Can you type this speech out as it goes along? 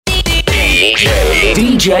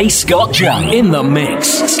DJ Scott Jack in the mix.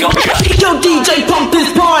 Scott Jack. Yo, DJ, pump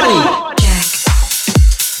this party. Jack,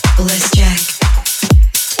 let's jack.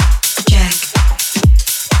 Jack,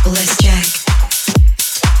 let's jack.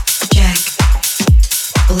 Jack,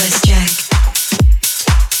 let's jack.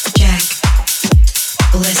 Jack,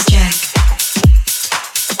 let's jack.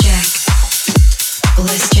 Jack,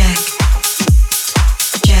 let's jack.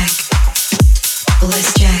 Jack,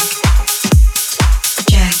 let's jack.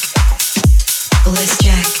 Jack, let's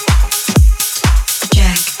jack.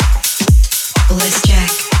 Jack, let's jack.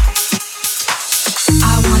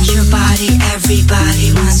 I want your body,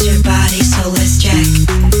 everybody wants your body, so let's jack.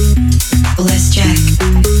 Let's jack.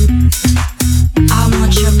 I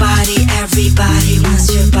want your body, everybody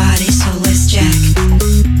wants your body, so let's jack.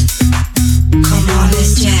 Come on,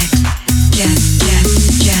 let's jack. Jack, jack,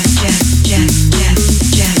 jack, jack, jack,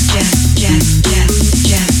 jack, jack, jack, jack,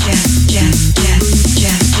 jack, jack,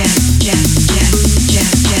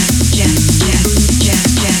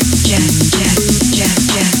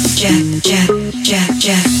 jack, jack, jack,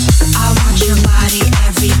 jack. I want your body,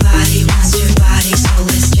 everybody wants your body, so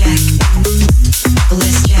let's jack.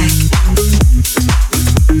 Let's jack.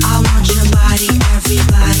 I want your body,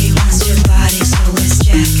 everybody wants your body, so let's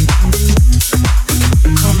jack.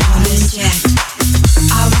 Come on, let's jack.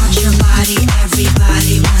 I want your body,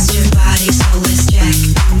 everybody wants your body, so let's jack.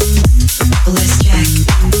 Let's jack.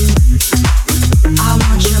 I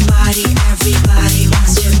want your body, everybody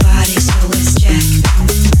wants your body, so let's jack.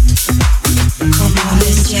 Come on,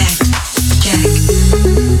 let's jack. Jack.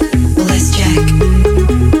 Let's jack.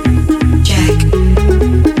 Jack.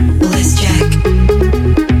 Let's jack.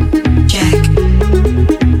 Jack.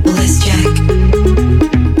 Let's jack.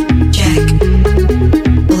 Jack.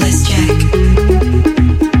 Let's jack.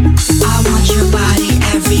 I want your body,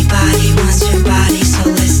 everybody wants your body, so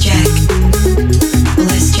let's jack.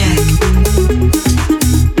 Let's jack.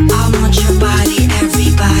 I want your body,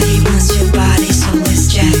 everybody wants your body, so let's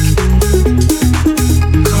jack.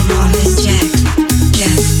 Come on, let's jack.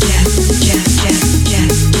 Jack, jack, jack, jack, jack,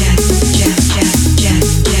 jack, jack, jack, jack,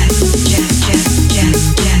 jack, jack,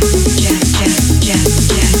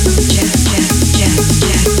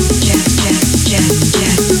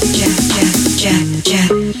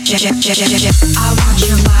 jack, jack, jack, jack. I want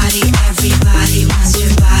your body, everybody wants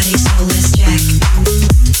your body, so let's jack.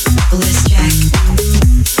 Let's jack.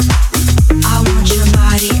 I want your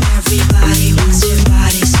body, everybody wants your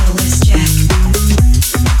body, so let's jack.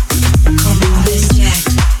 Come on, let's jack.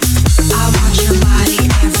 I want your body,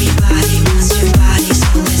 everybody wants your body,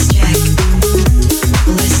 so let's jack.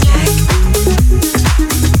 Let's jack.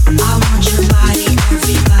 I want your body,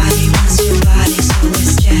 everybody wants your body, so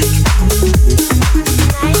let's jack.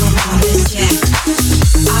 Come on, let's jack.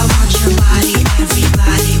 I want your body,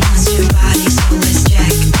 everybody wants your body, so let's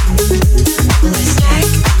jack. Let's jack.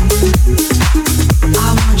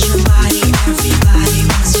 I want your body, everybody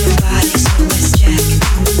wants your body, so let's jack.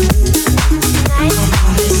 Come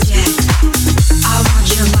on, let's jack. I want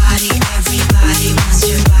your body, everybody wants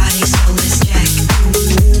your body, so let's jack.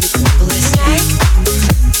 Let's jack.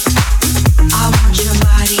 I want your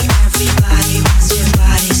body, everybody wants your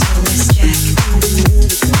body, so let's jack.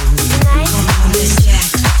 Come on, let's jack.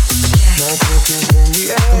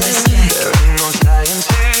 Let's jack. There ain't no science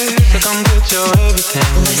here, so come get your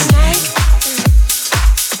everything. Let's jack.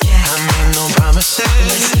 I made no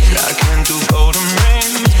promises, I can't do golden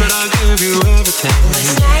rings, but I'll give you everything.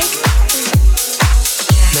 Let's jack.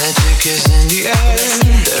 Magic is in the air,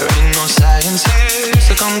 there ain't no science here,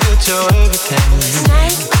 so come get your everything.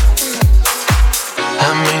 I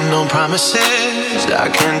made no promises, I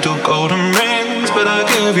can't do golden rings, but I'll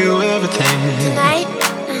give you everything.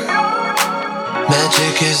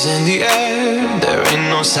 Magic is in the air, there ain't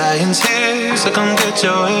no science here, so come get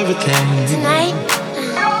your everything.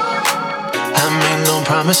 I made no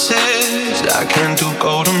promises, I can't do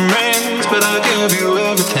golden rings, but I'll give you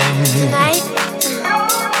everything.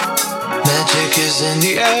 Magic is in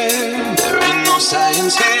the air, there ain't no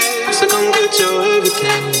science here, so come get your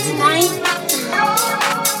everything.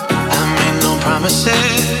 I made no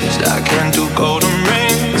promises, I can't do golden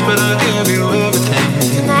rings, but I'll give you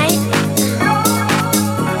everything.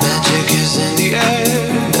 Magic is in the air,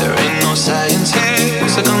 there ain't no science here,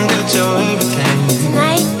 so come get your everything.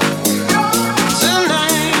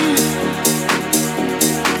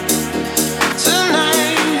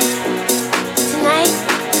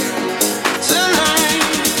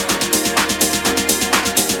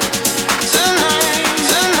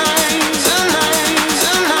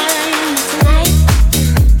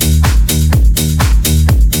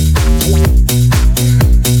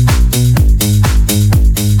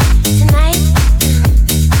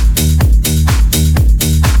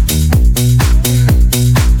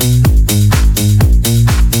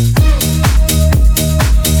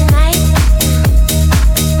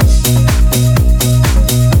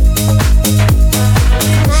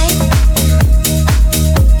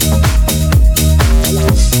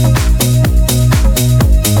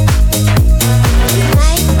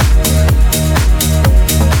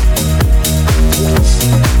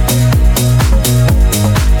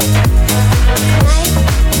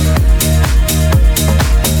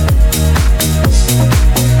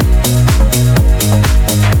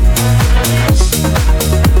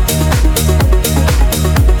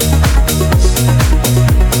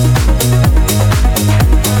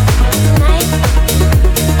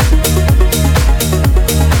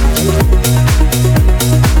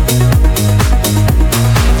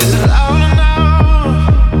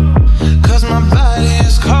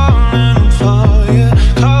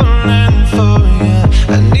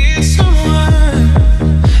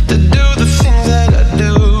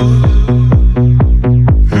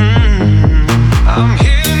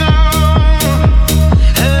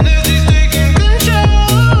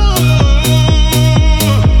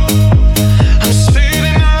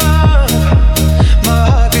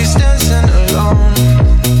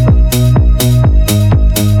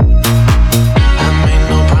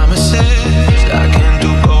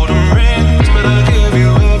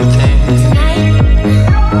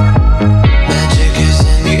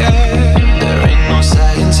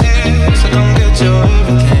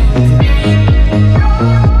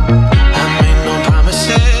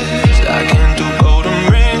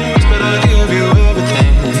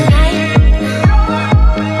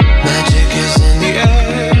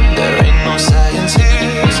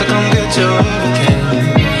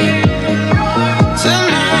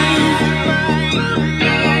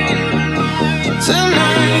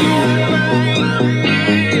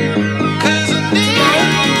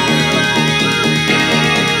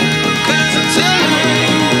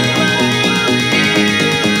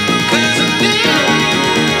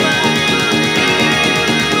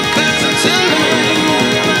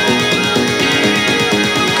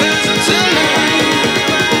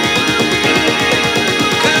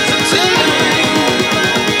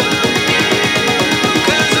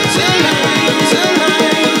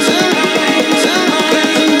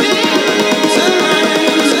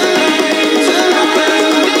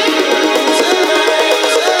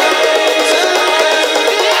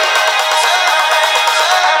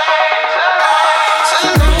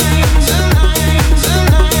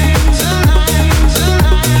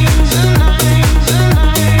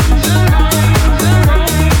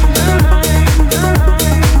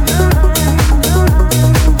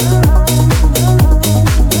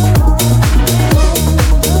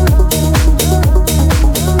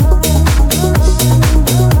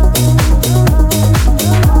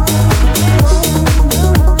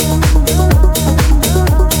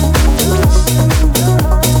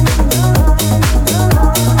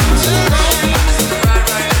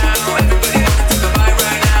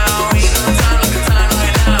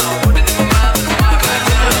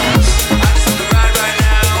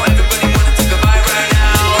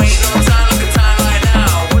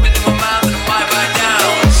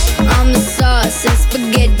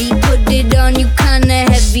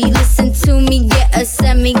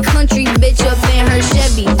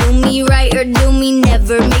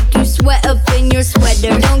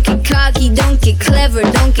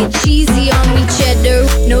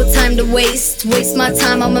 Waste my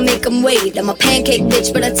time, I'ma make them wait. I'm a pancake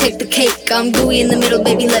bitch, but I take the cake. I'm gooey in the middle,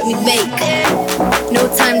 baby, let me bake. No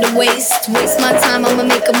time to waste my time, I'ma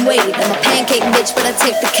make them wait. I'm a pancake bitch, but I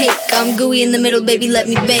take the cake. I'm gooey in the middle, baby, let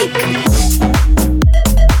me bake.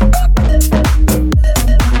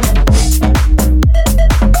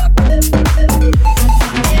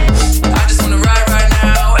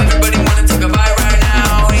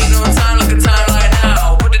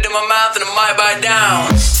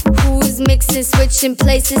 Switching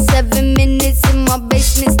places, 7 minutes in my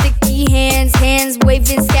basement. Sticky hands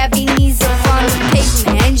waving, scabby knees up on the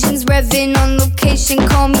pavement. Engines revving on location,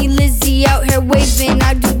 call me Lizzie out here waving.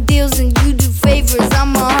 I do deals and you do favors,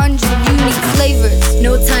 I'm 100 unique flavors.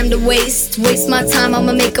 No time to waste my time,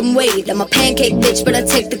 I'ma make them wait. I'm a pancake bitch, but I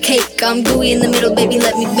take the cake. I'm gooey in the middle, baby,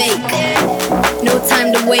 let me bake. No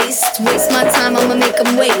time to waste my time, I'ma make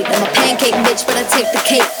them wait. I'm a pancake bitch, but I take the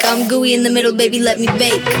cake. I'm gooey in the middle, baby, let me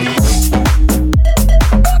bake.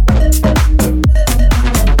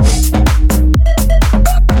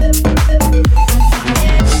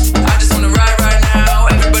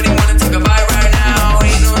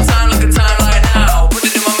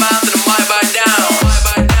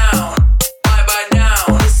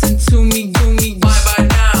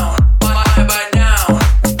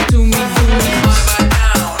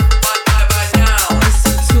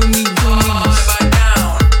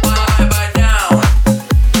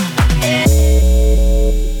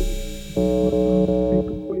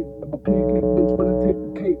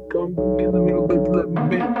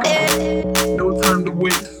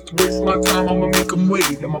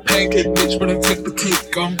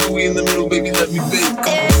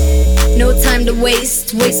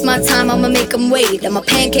 Waste my time, I'ma make them wait. I'm a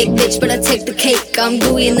pancake bitch, but I take the cake. I'm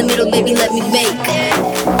gooey in the middle, baby, let me bake.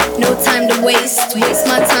 No time to waste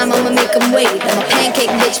my time, I'ma make them wait. I'm a pancake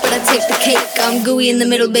bitch, but I take the cake. I'm gooey in the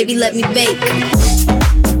middle, baby, let me bake.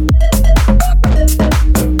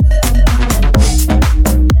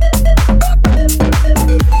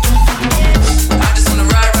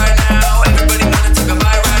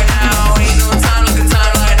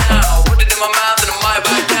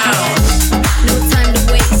 No time to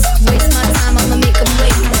waste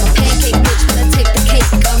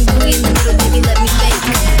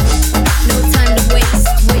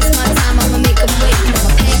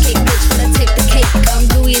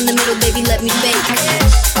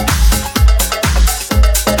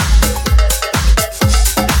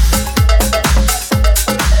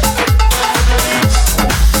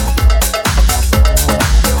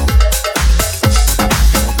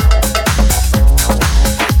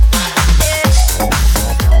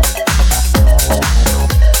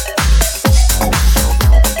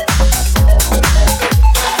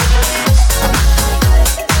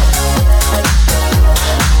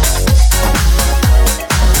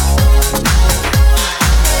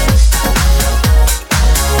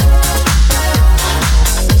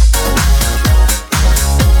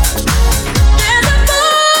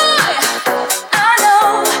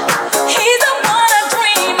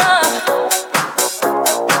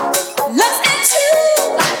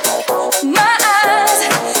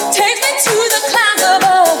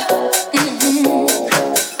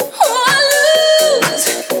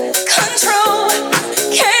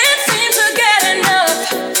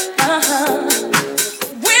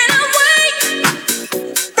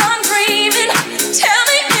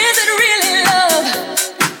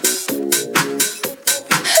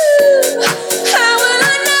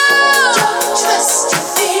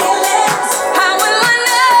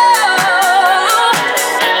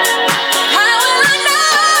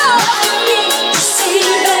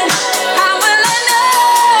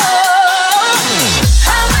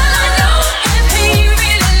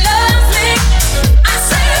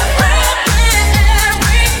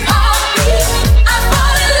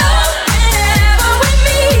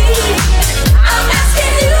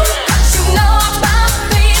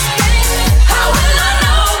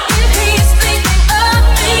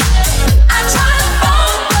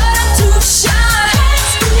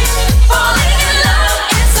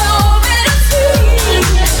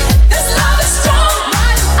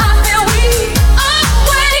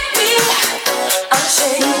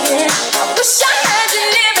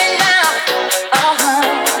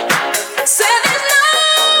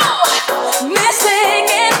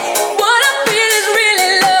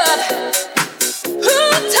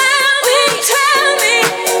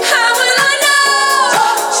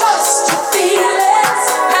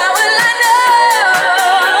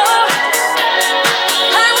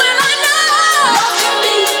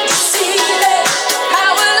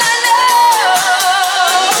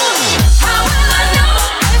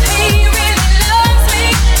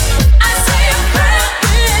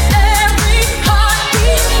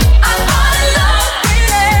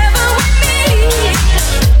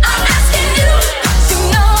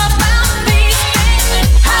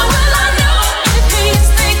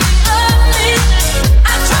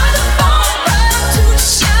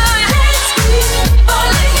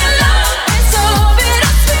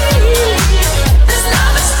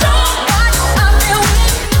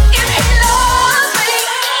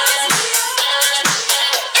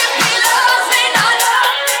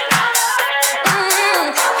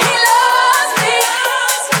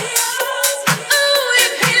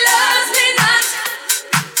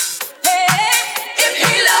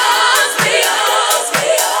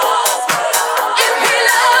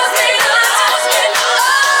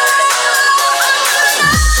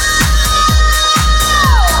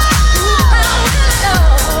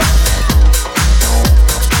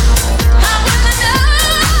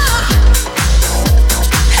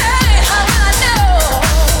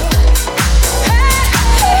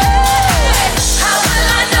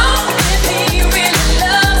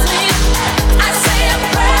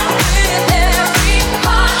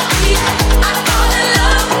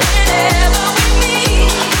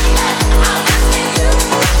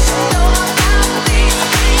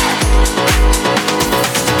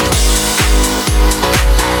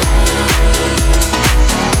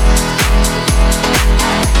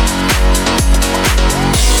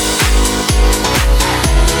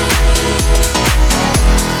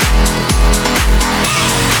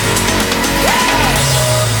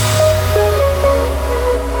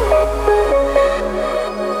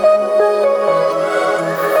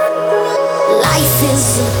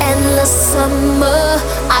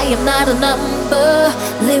I am not a number,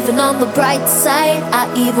 living on the bright side.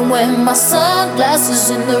 I even wear my sunglasses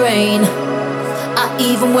in the rain. I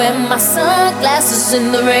even wear my sunglasses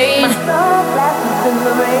in the rain.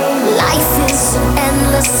 Life is an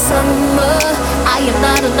endless summer. I am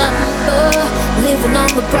not a number, living on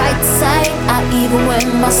the bright side. I even wear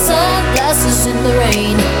my sunglasses in the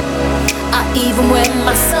rain. I even wear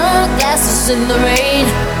my sunglasses in the rain.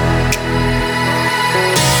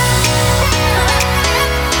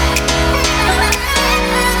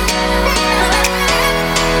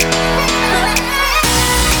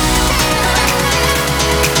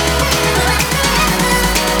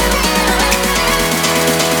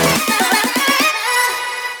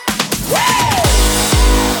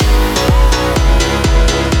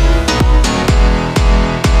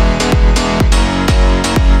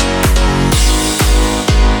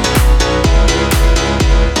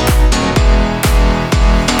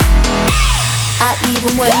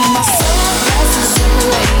 Even wear my sunglasses in the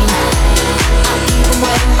rain. I even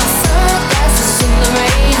wear my sunglasses in the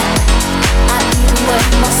rain. I even wear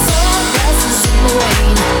my sunglasses in the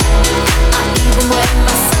rain. I even wear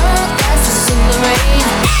my sunglasses in the rain.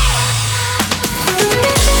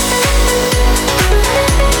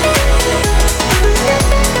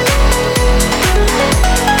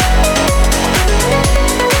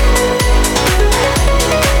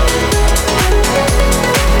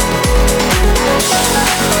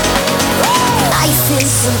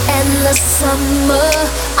 Summer,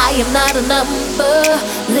 I am not a number,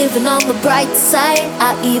 living on the bright side.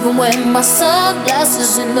 I even wear my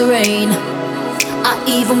sunglasses in the rain. I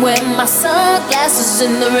even wear my sunglasses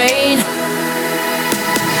in the rain.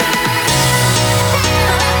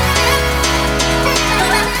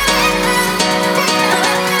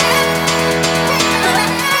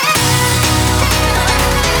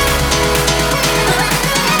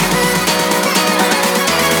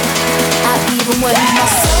 I even wear my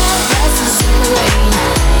sunglasses in the rain.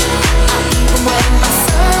 I even wear my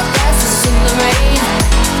sunglasses in the rain.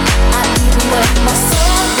 I even wear my sunglasses in the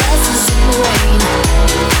rain.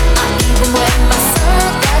 I even wear my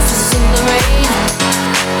sunglasses in the rain.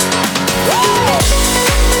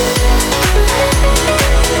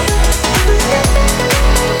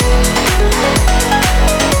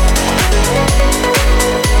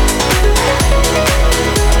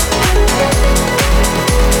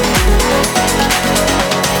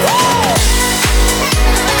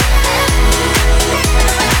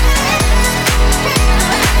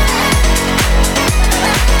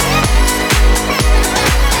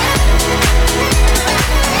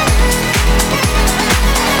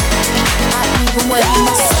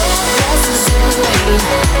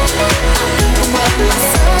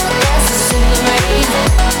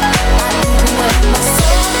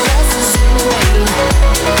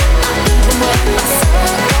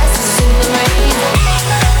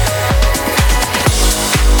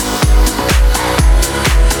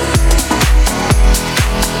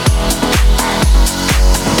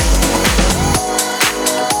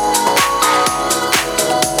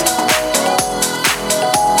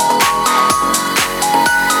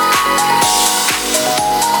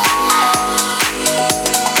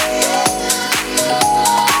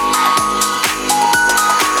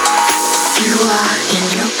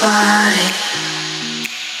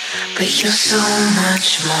 You're so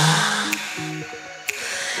much more.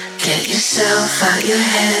 Get yourself out your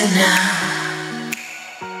head now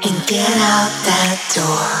and get out that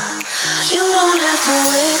door. You don't have to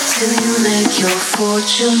wait till you make your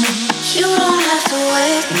fortune. You don't have to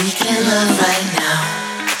wait, we can love right now.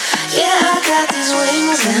 Yeah, I got these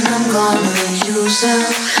wings and I'm gonna use them.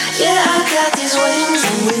 Yeah, I got these wings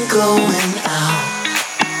and we're going out.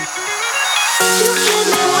 You keep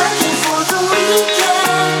me working for the weekend.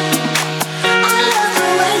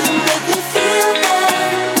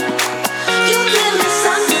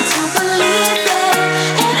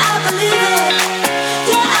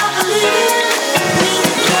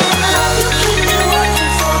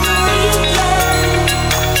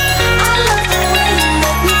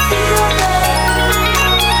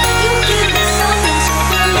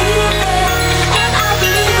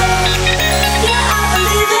 Yeah.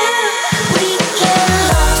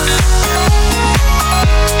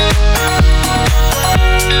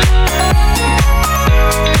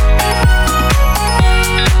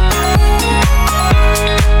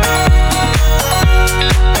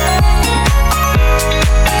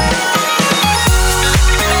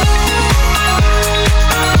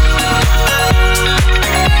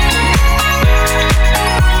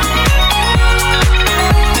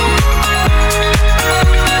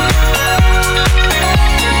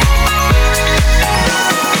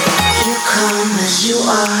 you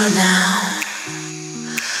are now.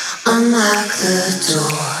 Unlock the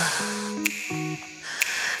door.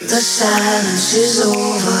 The silence is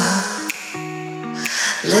over.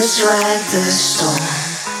 Let's ride the storm.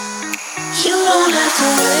 You don't have to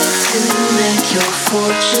wait till you make your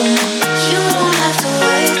fortune. You don't have to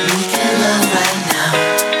wait, we can love right now.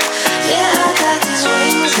 Yeah, I got these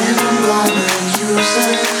wings and I'm gonna use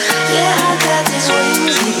them. Yeah, I got these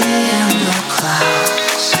wings, keep me in the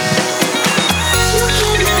clouds. You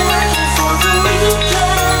keep me working for the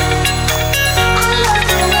weekend. I love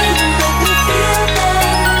the way you make me feel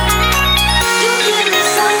that. You give me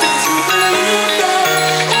something to believe in,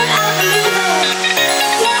 and I believe it.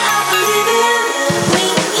 Yeah, I believe it. We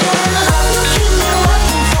can love. You keep me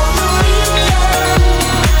working for the weekend.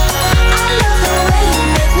 I love the way you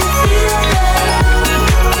make me feel that.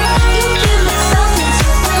 You give me something to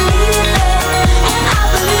believe in, and I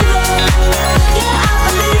believe it. Yeah, I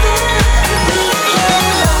believe it. We can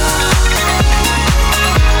love.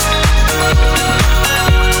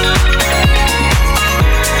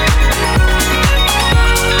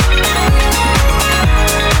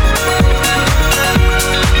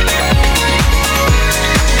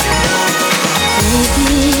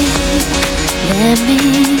 Let me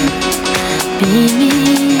be me.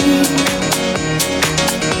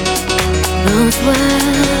 Those were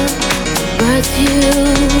the words you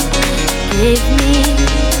gave me.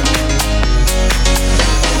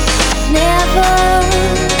 Never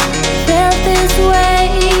felt this way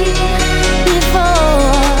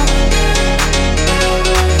before.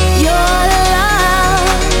 Your love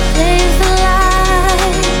is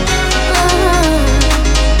alive.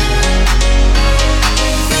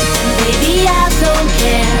 Baby, I don't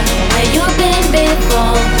care where you've been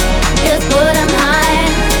before. Just put 'em high,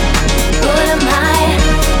 put 'em high.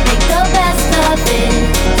 Make the best of it,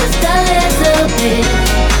 just a little bit.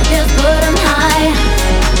 Just put 'em high,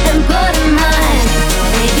 and put 'em high.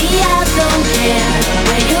 Baby, I don't care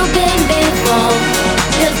where you've been before.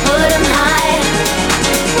 Just put 'em high,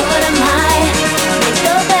 put 'em high. Make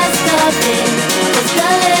the best of it, just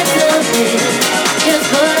a little bit. Just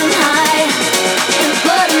put 'em high, and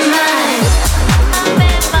put 'em high.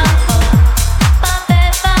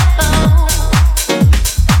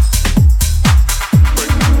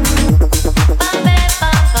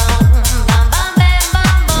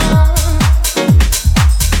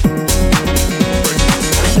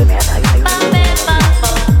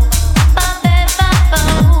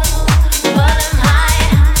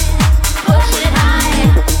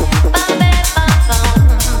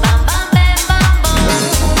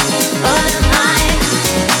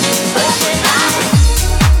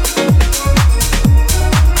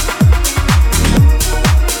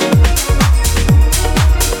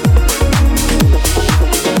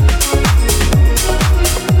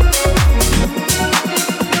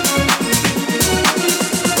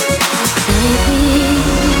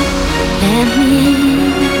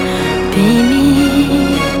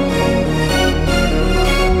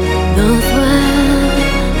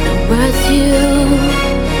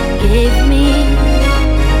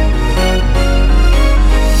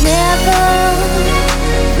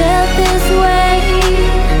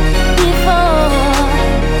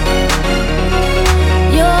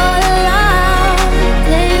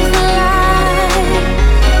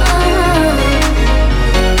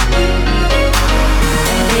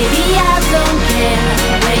 Baby, I don't care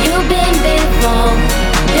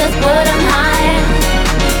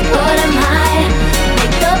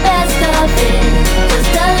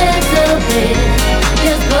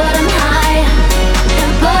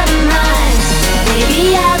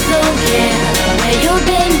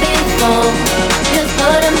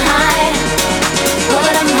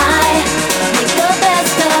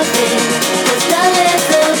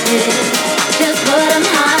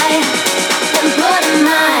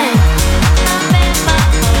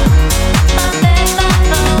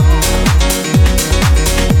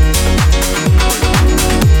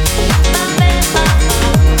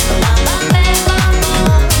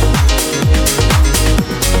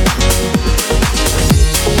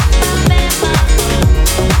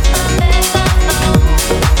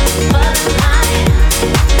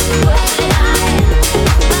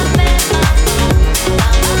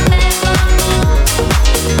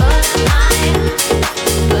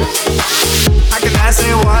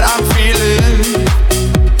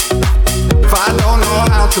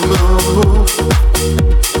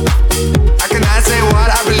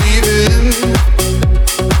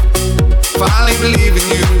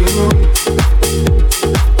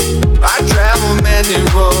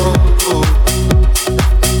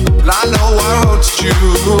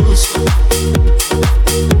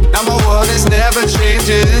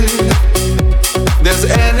changing. There's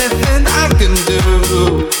anything I can do.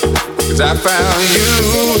 'Cause I found you.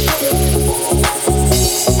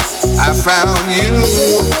 I found you.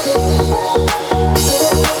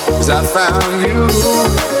 'Cause I found you.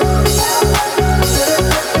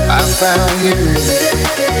 I found you.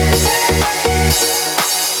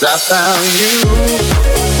 'Cause I found you.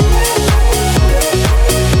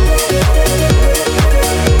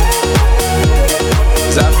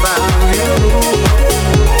 I found you.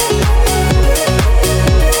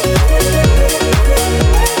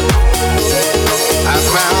 I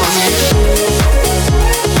found you.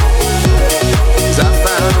 I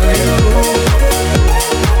found you.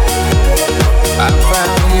 I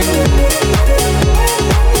found you.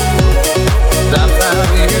 I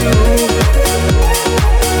found you.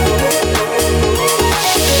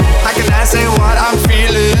 How can I say what I'm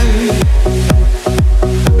feeling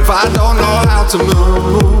if I don't know how to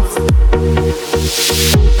move?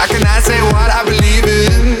 How can I say what I believe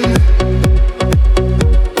in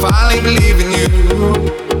if I only believe in you?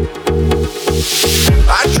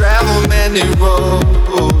 I travel many roads,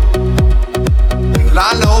 but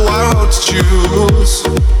I know what road to choose.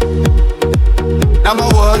 Now my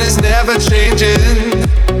world is never changing.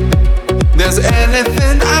 There's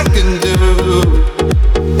anything I can do.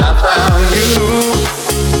 I found you.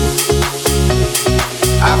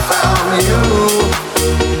 I found you.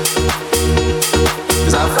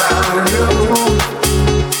 'Cause I found you.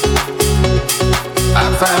 I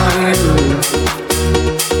found you.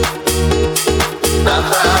 I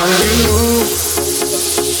found you.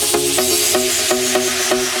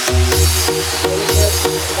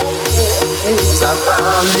 'Cause I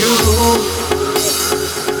found you.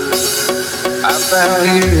 I found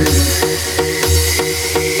you.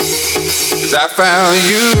 'Cause I found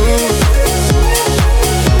you.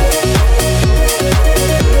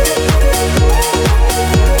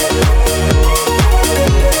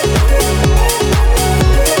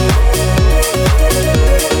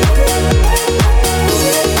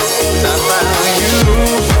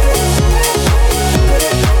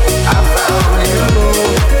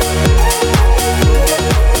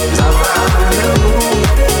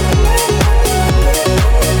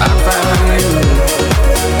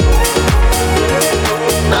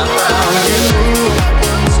 I found you.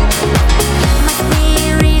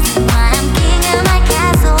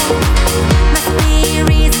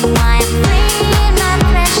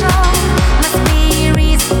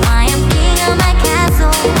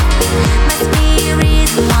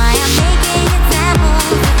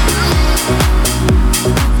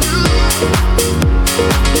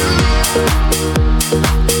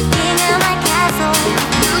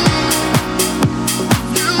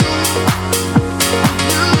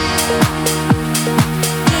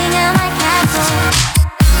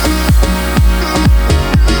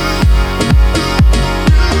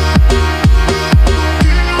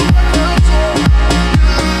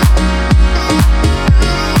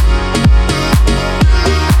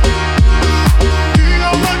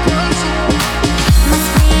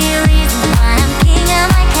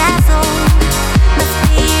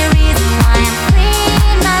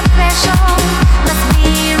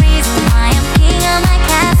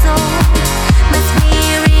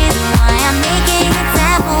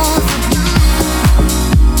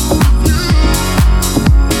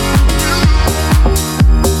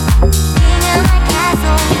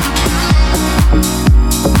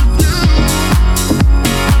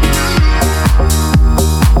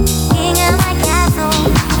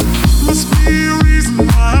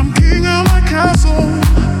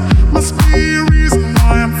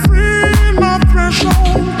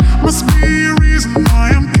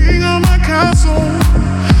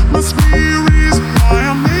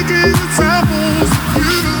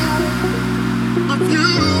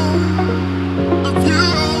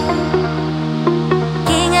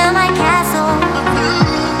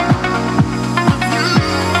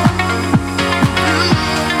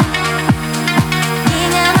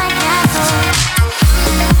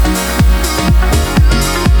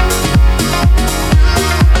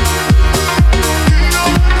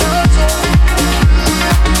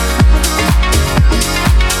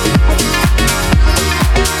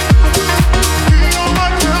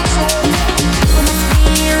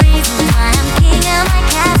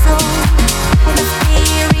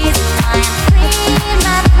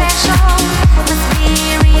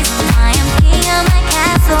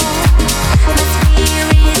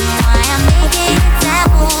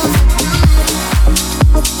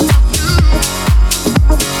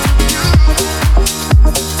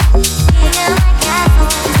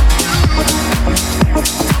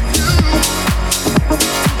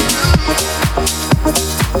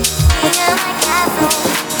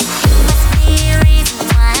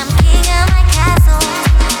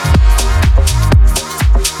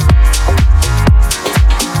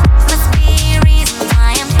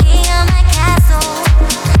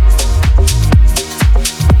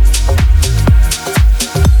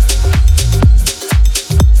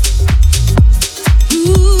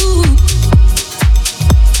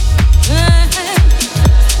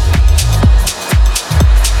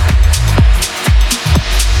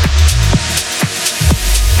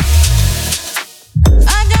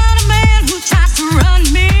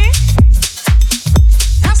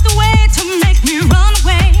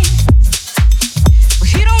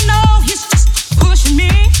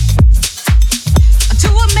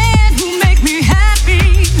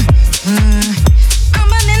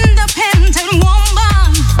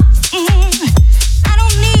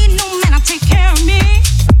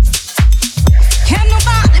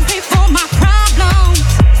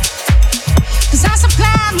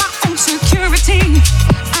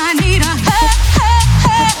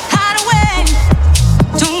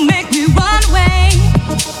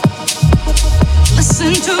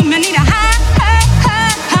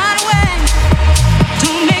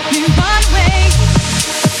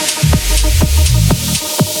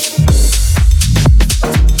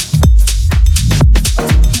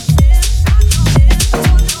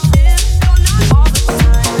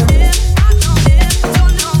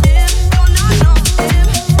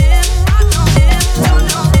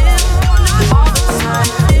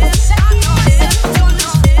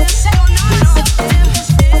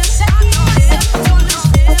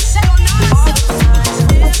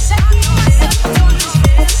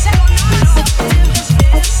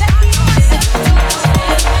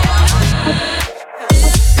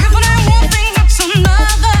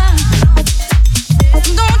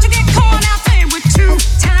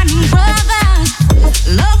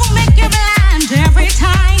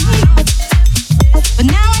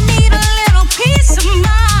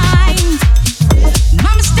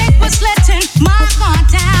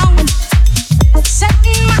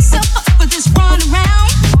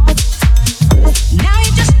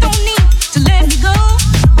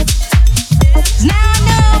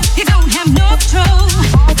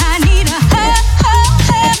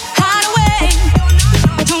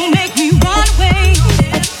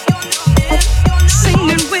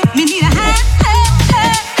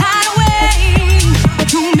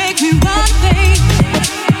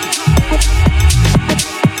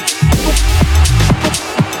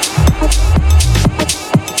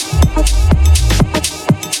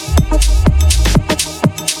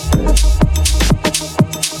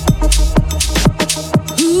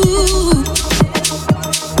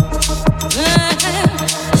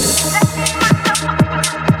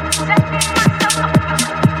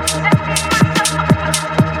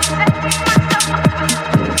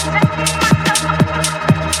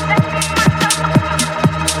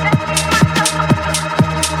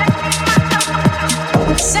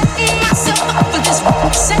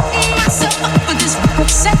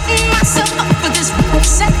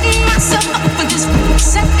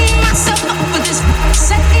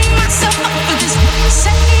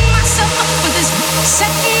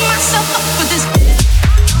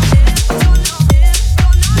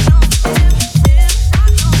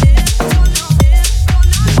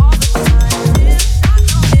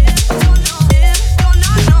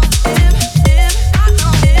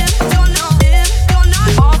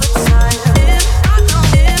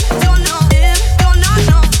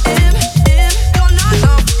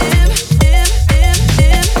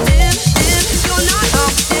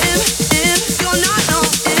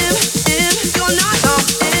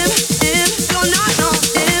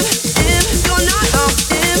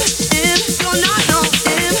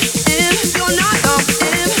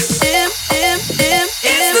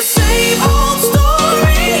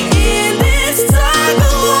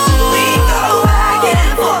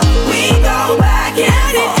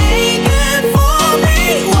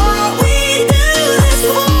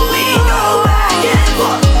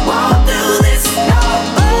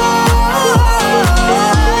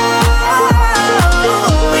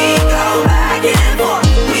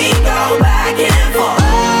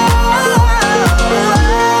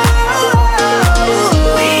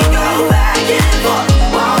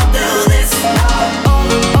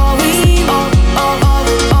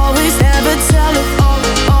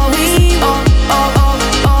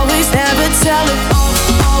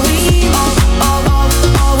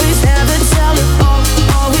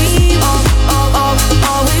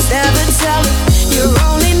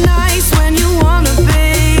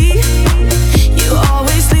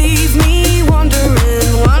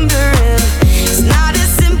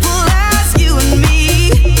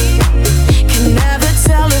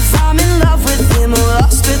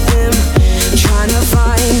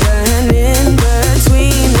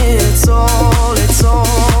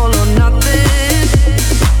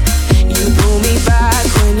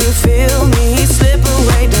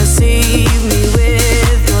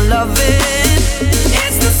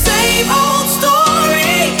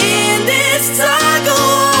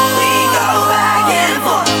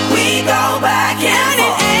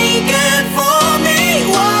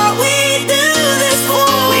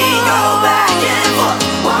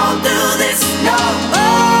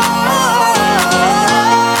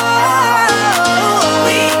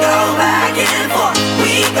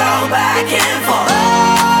 back and forth.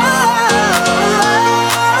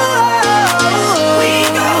 We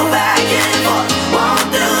go back and forth. Won't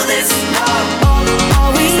do this, no.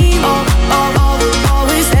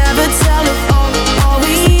 Always never tell it.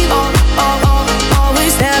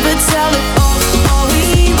 Always never tell it.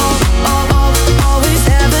 Always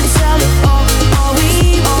never tell it.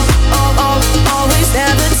 Always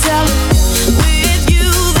never tell it. With you,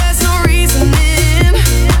 there's no reasoning.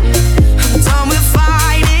 I'm done with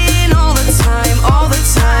fighting all the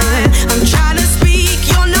time. I'm trying to speak,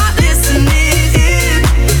 you're not listening.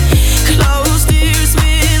 Closed ears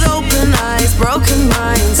with open eyes, broken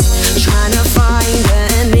minds. Trying to find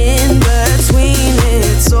an in between.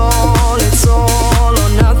 It's all or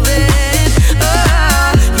nothing.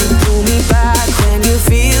 You pull me back when you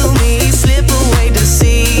feel me slip away,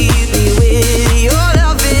 deceive me with your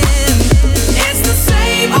loving. It's the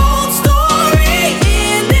same old story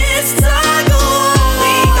in this tug of war.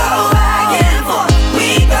 We go back and forth. We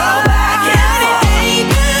go back and forth. It ain't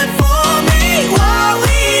good for me. What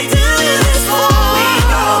we do this for? We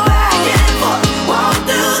go back and forth. Won't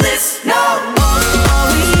do this, no.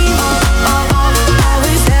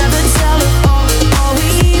 Always never tell it.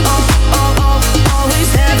 Always never tell it. Always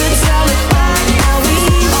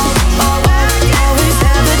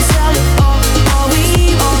never tell it.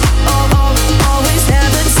 Always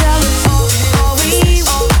never tell it.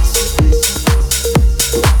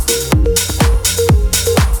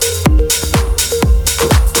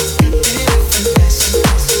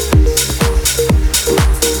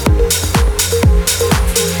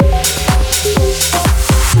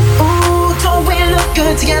 Ooh, don't we look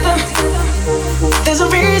good together? There's a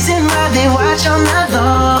reason why they watch all night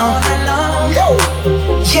long.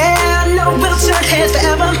 Yeah, I know we'll turn heads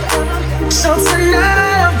forever. So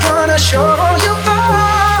tonight I'm gonna show you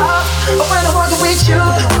off. But when I'm walking with you, I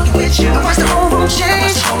watch the whole room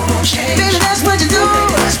change. Baby, that's what you do.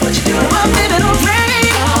 Oh, baby, don't play.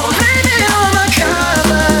 Blame it on my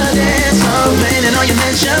confidence. I'm blaming on your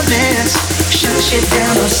measurements. Shut the shit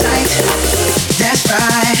down on sight. That's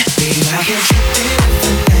right. Baby, I can trip in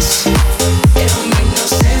this. It don't make no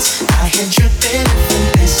sense. I can trip in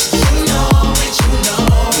this. You know it, you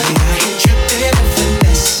know it. Baby, I can trip in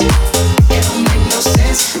this. It don't make no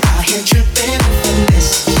sense. I can trip in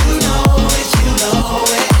this. You know it, you know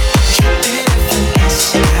it. Trip in this.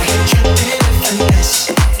 I can trip in this.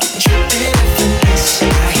 Trip in this.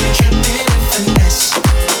 I can trip in this.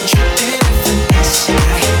 Trip in this.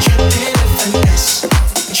 I can trip in this.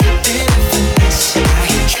 Trip in this. I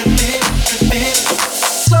can trip in.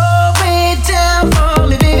 Slow it down for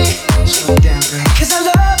me, baby. Slow it down, girl. 'Cause I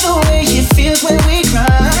love the way it feels when we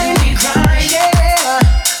grind.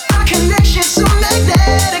 Yeah. Our connection's so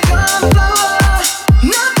magnetic on the floor.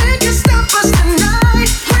 Nothing can stop us tonight.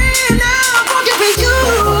 When I'm walking with you,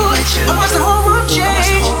 I watch the whole world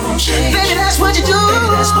change. Baby, that's what you do.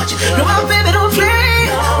 No, baby, don't play.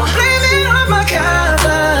 Blame it on my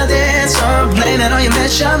confidence. Or blame it on your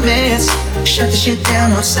measurements. Shut the shit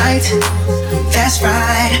down on sight. That's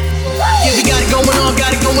right. Yeah, we got it going on,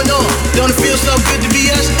 got it going on. Don't it feel so good to be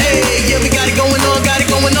us? Hey, yeah, we got it going on, got it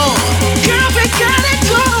going on. Girl, we got it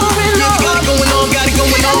going Yeah, on. we got it going on, got it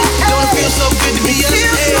going on. Don't it feel so good to be us?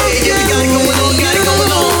 Hey, yeah, we got it going on, got it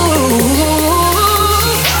going on.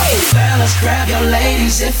 Fellas, grab your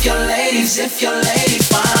ladies if your lady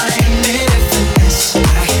fine. Yes,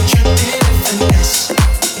 I can trip in finesse.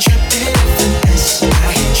 Trip in finesse.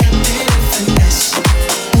 I can trip in finesse.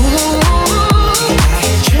 Ooh, I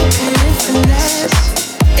can trip in finesse.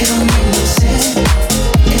 It don't make no sense.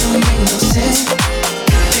 It don't make no sense.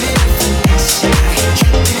 Trip in finesse. I can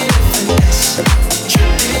trip in finesse.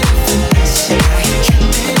 Trip in finesse. I can trip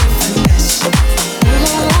in finesse.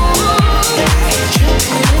 Ooh, I can trip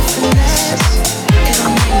in finesse. It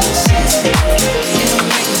don't make no sense. It don't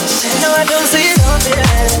make no sense. No, I don't see it.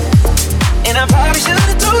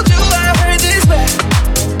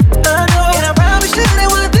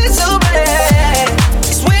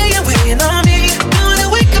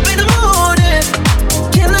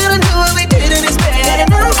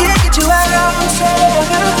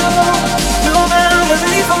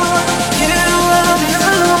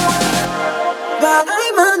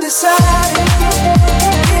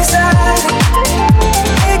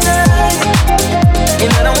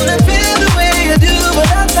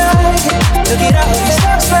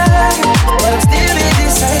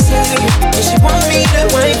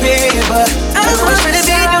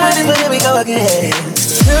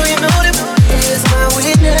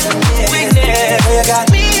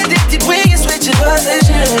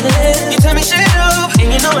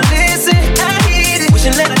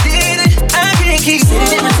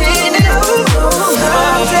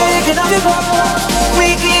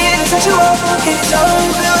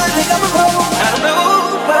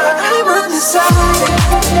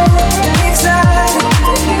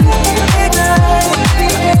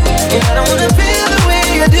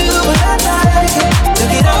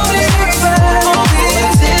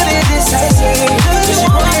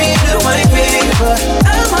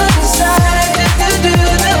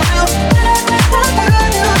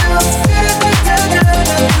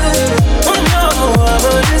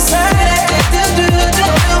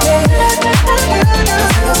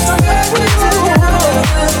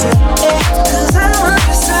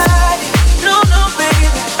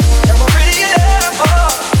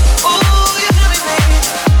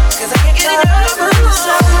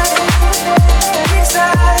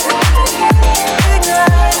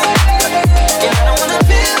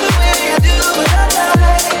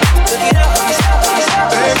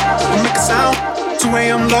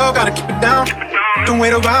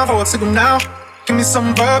 Now, give me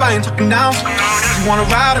some verb, I ain't talking now. You wanna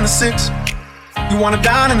ride in the six, you wanna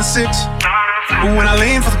dine in the six. But when I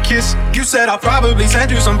lean for the kiss, you said I'll probably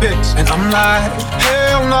send you some pics. And I'm like,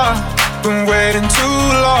 hell nah, been waiting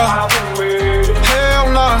too long. Hell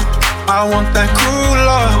nah, I want that cool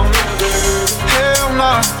love. Hell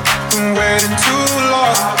nah, been waiting too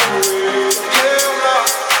long. Hell nah,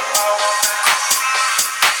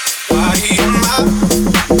 body in my,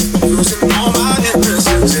 losing all my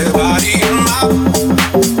innocence. Body in my,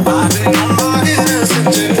 body on my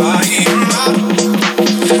innocence. Body in my,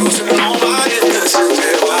 losing all my innocence.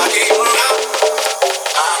 Body in my,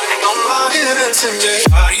 body on my innocence.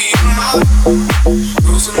 Body in my,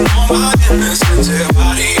 losing all my innocence. Body in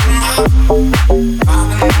my,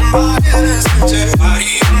 body on my innocence.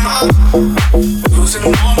 Body in my, losing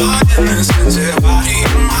all my innocence. Body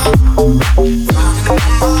in my, body on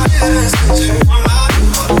my innocence.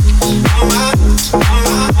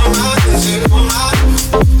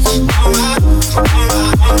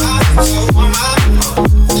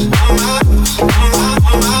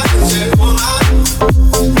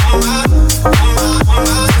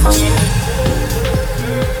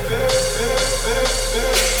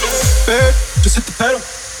 Just hit the pedal.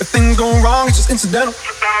 If things go wrong, it's just incidental.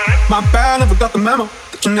 My bad, never got the memo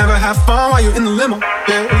that you never have fun while you're in the limo.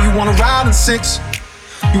 Yeah, you wanna ride in the six,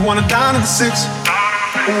 you wanna dine in the six.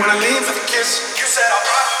 But when I lean for the kiss, you said I'll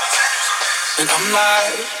probably send you some. And I'm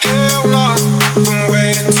like, hell nah, been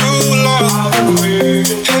waiting too long.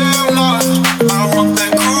 Hell nah, I want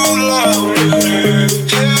that cool love.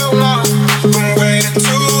 Hell nah, been waiting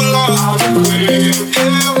too long.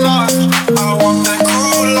 Hell nah, I want that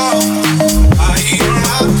cool love. Body in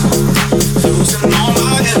my, losing all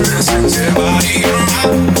my innocence. Body in my,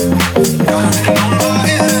 running on my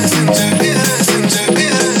innocence. Body in my,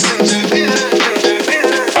 losing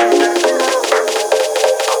all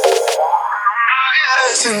my innocence. Body in my, running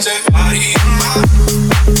on my innocence. Body in my,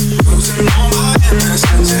 losing all my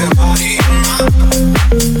innocence. Body in my, running on my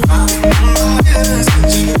innocence.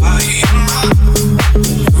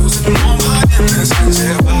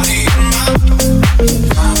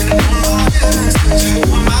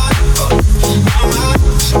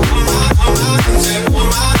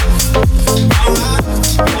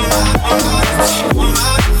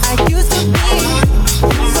 I used to be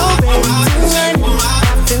so ready to run. My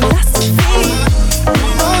philosophy: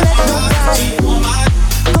 don't let nobody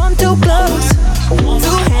come too close to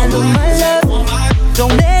handle my love.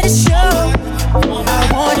 Don't let it show. I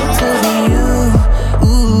want it to be you.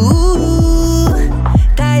 Ooh,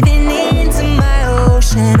 diving into my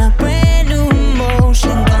ocean, a brand new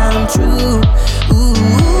emotion come true.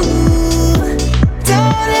 Ooh,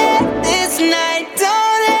 don't let this night go.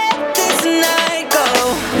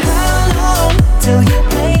 How long till you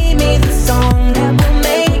play me the song that will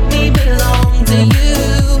make me belong to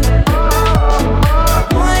you?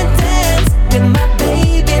 One dance with my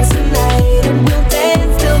baby tonight, and we'll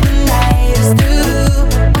dance till the night is through.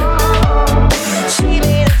 She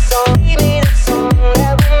made a song,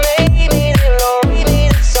 that will make me belong.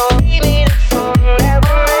 She made a song, that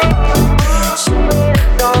will make me. She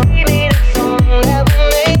made a song, that will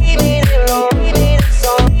make me belong. She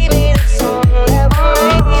made a song, that will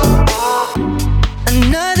make me.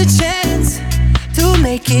 Another chance to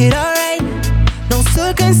make it alright. No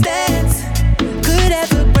circumstance could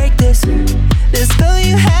ever break this. This spell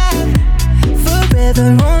you have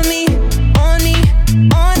forever on me,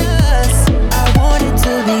 on us. I want it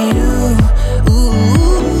to be you.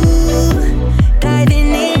 Ooh,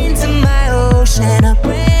 diving into my ocean, a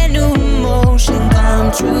brand new emotion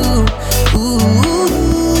come true.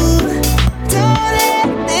 Ooh, don't let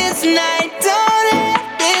this night go.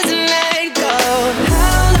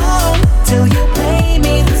 How long till you play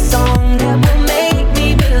me the song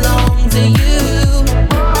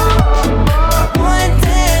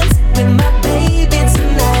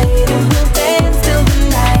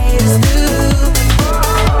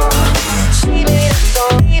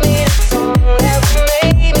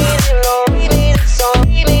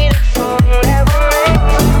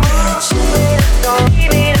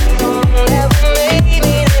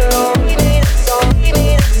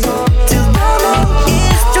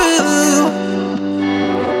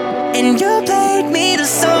played me the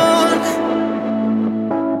song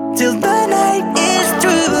till the night is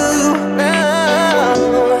through.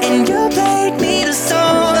 And you played me the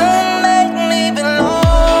song that made me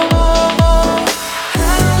belong.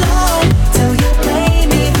 How long till you play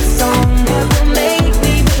me the song that will make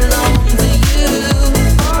me belong to you?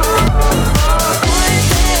 Wanna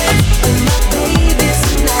dance with my baby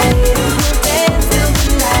tonight, and we'll dance till the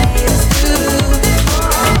night is through.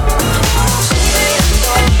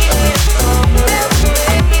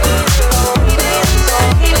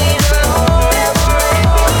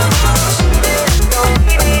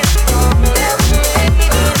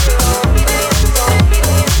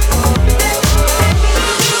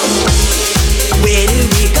 Where did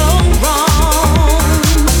we go wrong?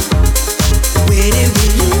 Where did we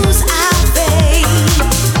lose our faith?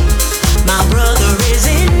 My brother is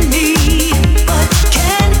in need, but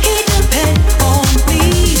can he depend on me?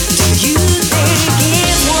 Do you think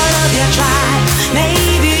if one of you tried,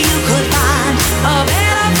 maybe you could find a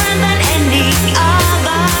better friend than any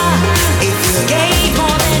other? If you gave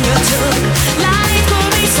more than you took, life could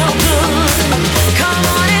be so good. Come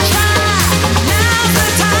on and try, now's the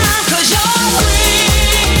time, 'cause you're free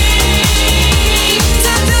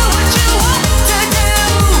to do what you want to do.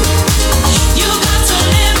 You got to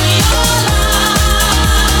live your life.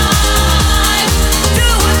 Do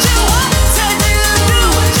what you want to do. Do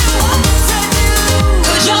what you want to do.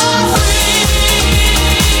 'Cause you're free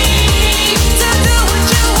to do what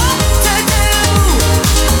you want to do.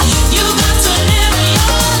 You got to live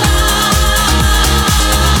your life.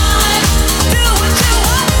 Do what you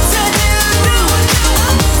want to do. Do what you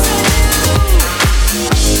want to do.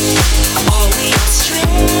 Are we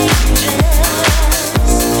strangers?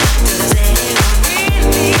 Does anyone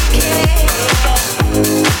really care?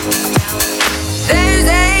 There's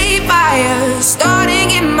a fire starting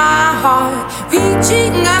in my heart,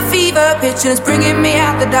 reaching a fever pitch and it's bringing me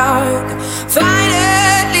out the dark.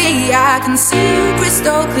 Finally, I can see you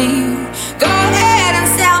crystal clear. Go ahead and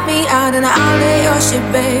sell me out and I'll lay your ship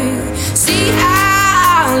bare. See,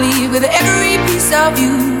 I'll leave with every piece of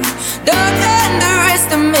you. Don't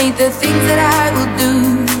underestimate the things that I will do.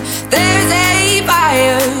 There's a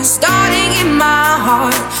fire starting in my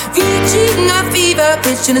heart, reaching a fever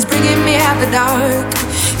pitch and it's bringing me out the dark.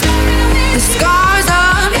 The scars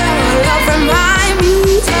of your love remind me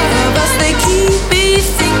of us. They keep me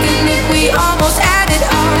thinking if we almost had it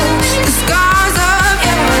all. The scars of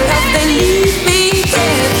your love, they leave me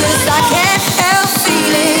breathless. I can't help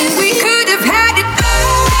feeling we could have had it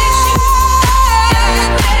all.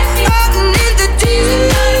 Floating in the deep,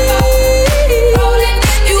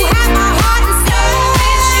 you had my heart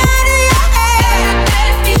inside of your hand,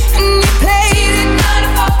 and you played it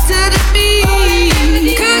to the beat.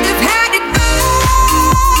 Could have had it all.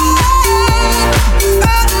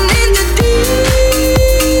 Floating in the deep,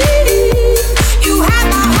 you had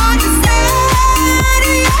my heart inside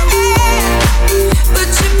of your hand, but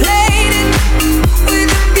you played it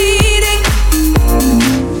with a beating.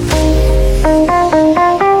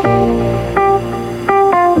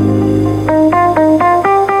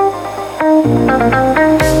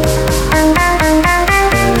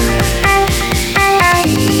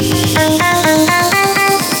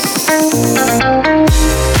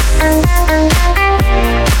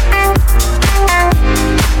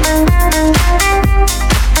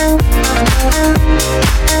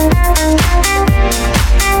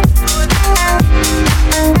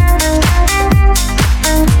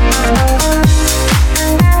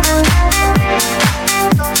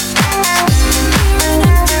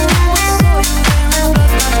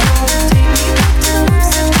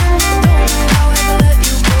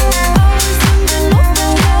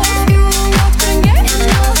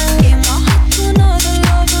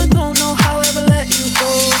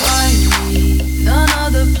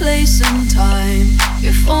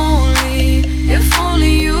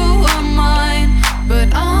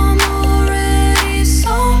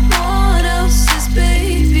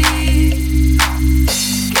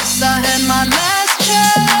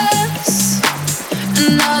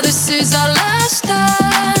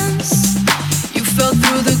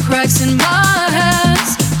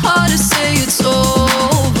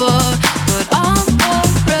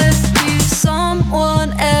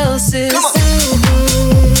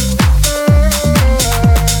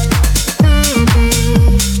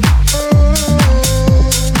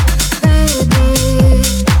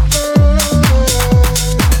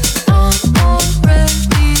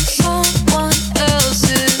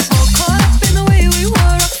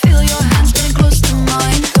 Hands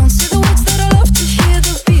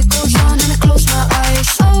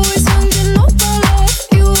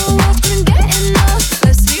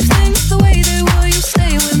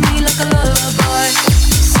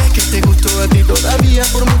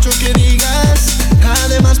gracias por mucho que digas.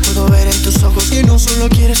 Además puedo ver en tus ojos que no solo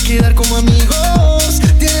quieres quedar como amigos.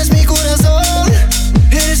 Tienes mi corazón,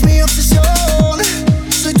 eres mi obsesión.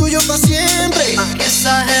 Soy tuyo para siempre. Guess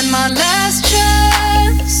I had my last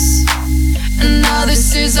chance, and now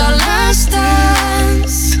this is our last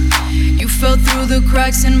dance. You fell through the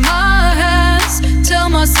cracks in my hands. Tell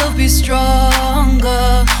myself be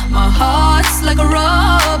stronger. My heart's like a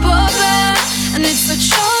rubber band, and it's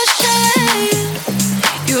such a shame.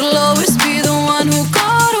 You'll always be the one who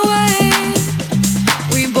got away.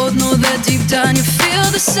 We both know that deep down you feel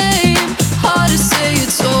the same. Hard to say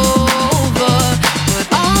it's over, but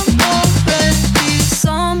I'm already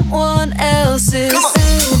someone else's. Come on.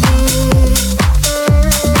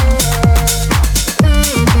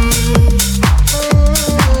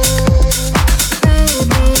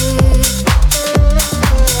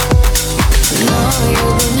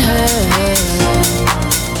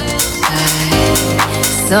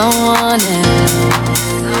 Someone else.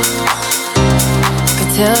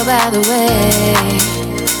 Could tell by the way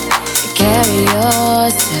you carry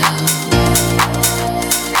yourself.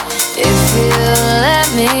 If you let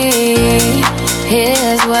me,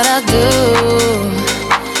 here's what I'll do.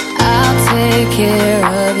 I'll take care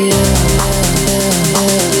of you.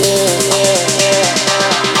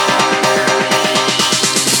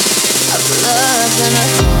 I've loved and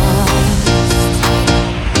I've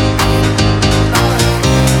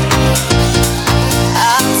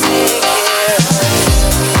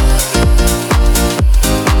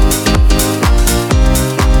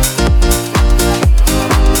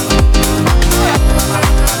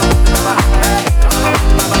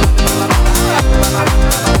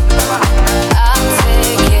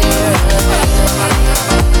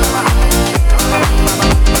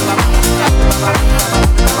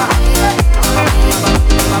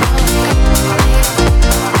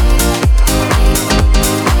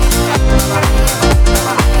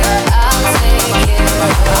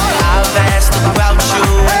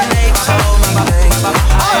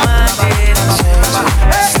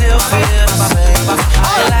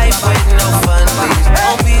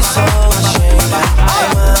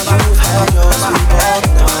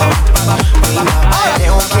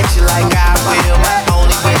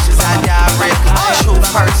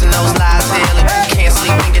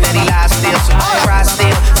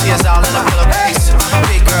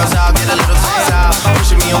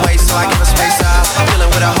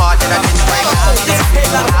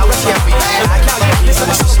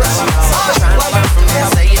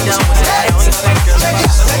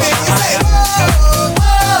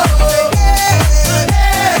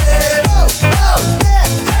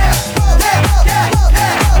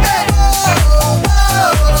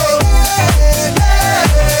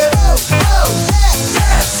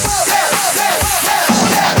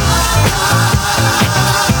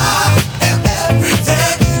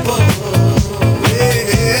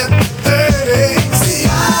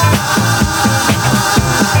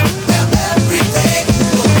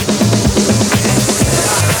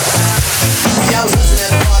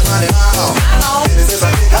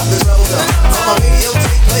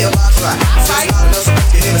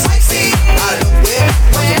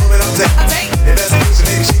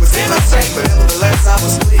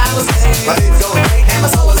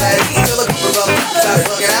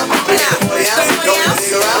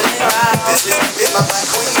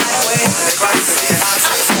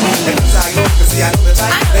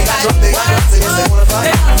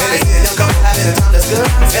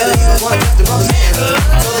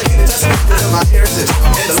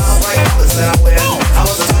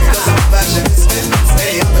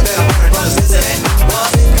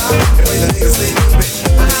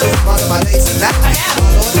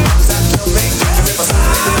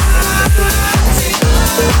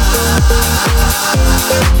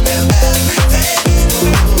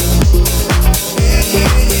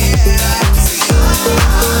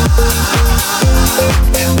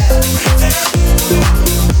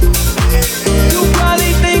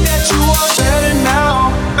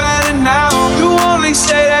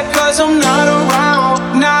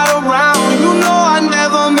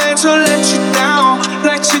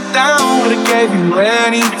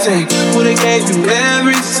would've gave you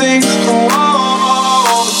everything.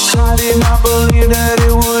 Oh, I did not believe that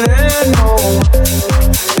it would end. No,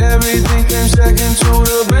 everything came second to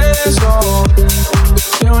the best. Oh,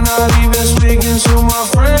 you're not even speaking to my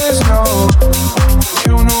friends. No,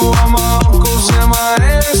 you knew all my uncles and my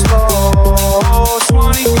aunts. Oh,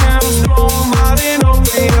 20 candles blowing out and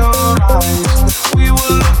open your eyes. We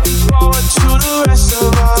were looking forward to the rest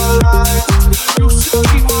of our lives. Used to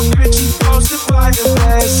keep my picture posted by the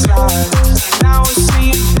bedside. Now I see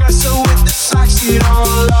you dresser with the socks you don't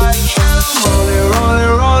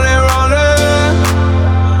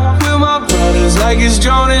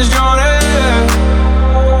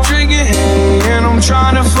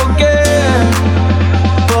forget,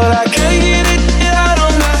 but I can't get it out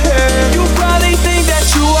of my head. You probably think that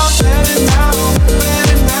you are better now,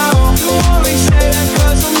 better now. You only say that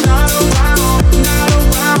 'cause I'm not around, not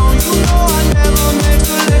around. You know I never meant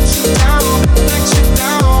to let you down, let you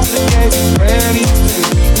down. Would've gave you anything,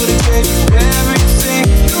 would've gave you everything.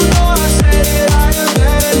 You know I said that I am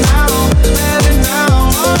better now, better now.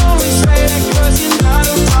 I only say that 'cause you're not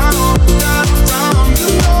around, not around. You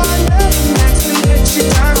know I never meant to let you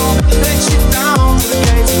down, let you down. Would've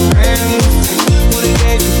gave you anything, would've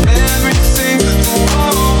gave you everything.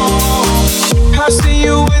 Oh, I see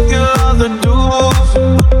you with your other dude.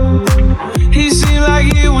 He seemed like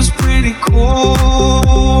he was pretty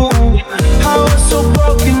cool. I was so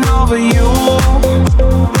broken over you.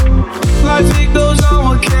 Life it goes on,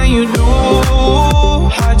 what can you do?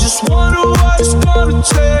 I just wonder what it's gonna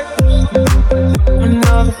take.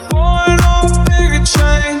 Another foreign or a bigger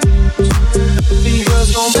change. Because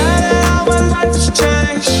no matter how my life has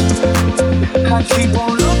changed, I keep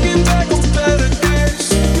on looking back on